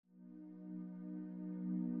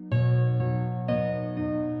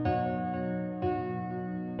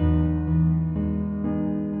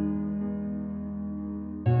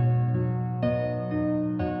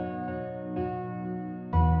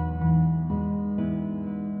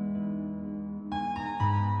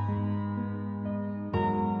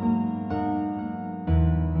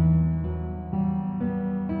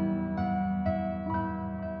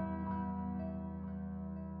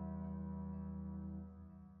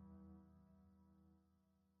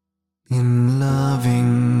In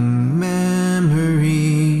loving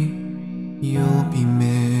memory, you'll be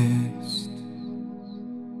missed.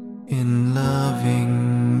 In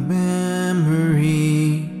loving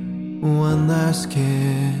memory, one last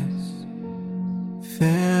kiss.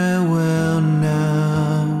 Farewell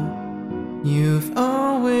now. You've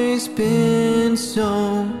always been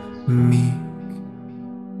so meek,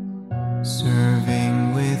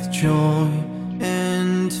 serving with joy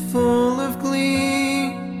and full of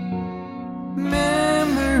glee.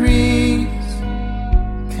 Memories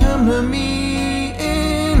come to me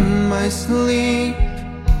in my sleep.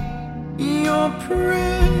 Your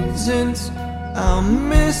presence I'll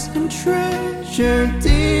miss and treasure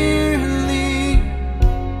dearly.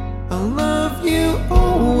 I'll love you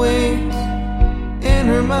always, in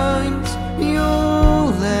her mind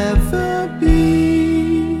you'll ever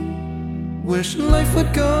be. Wish life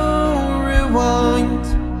would go rewind,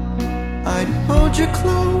 I'd hold you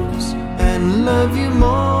close and love you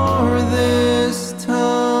more this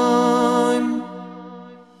time.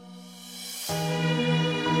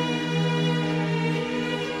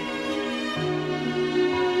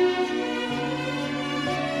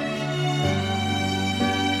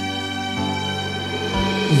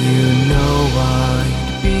 You know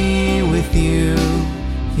I'd be with you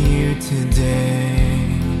here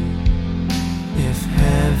today if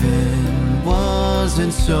heaven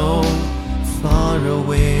wasn't so far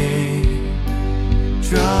away.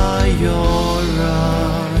 Dry your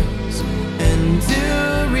eyes and do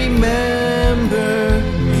remember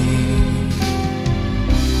me.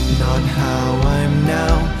 Not how I'm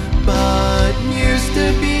now, but used to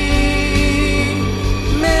be.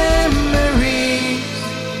 Memories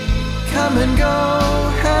come and go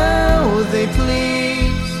how they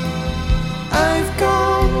please. I've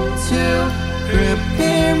gone to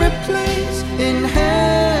prepare a place in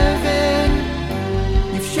heaven.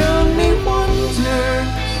 You've shown me wonders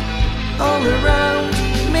all around,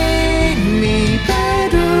 made me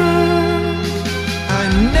better.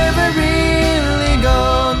 I'm never really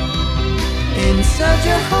gone. Inside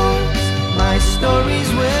your heart, my stories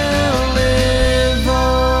will live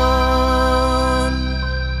on.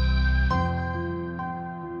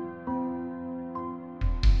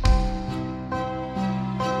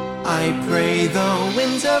 I pray the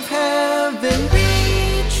winds of heaven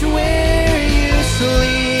reach where you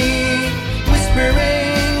sleep,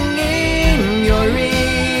 whispering in your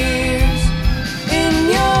ears. In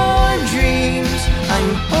your dreams, I'm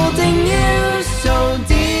holding you so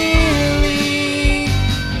dearly.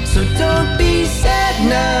 So don't be sad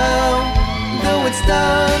now, though it's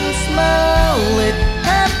done, smile, it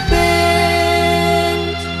happened.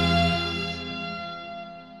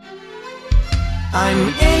 I'm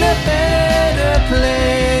in a better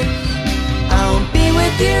place, I'll be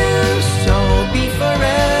with you, so be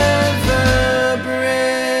forever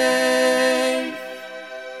brave.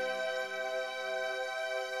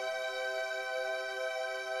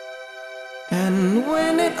 And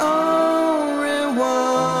when it all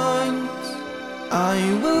rewinds, I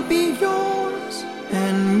will be yours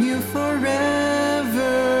and you forever.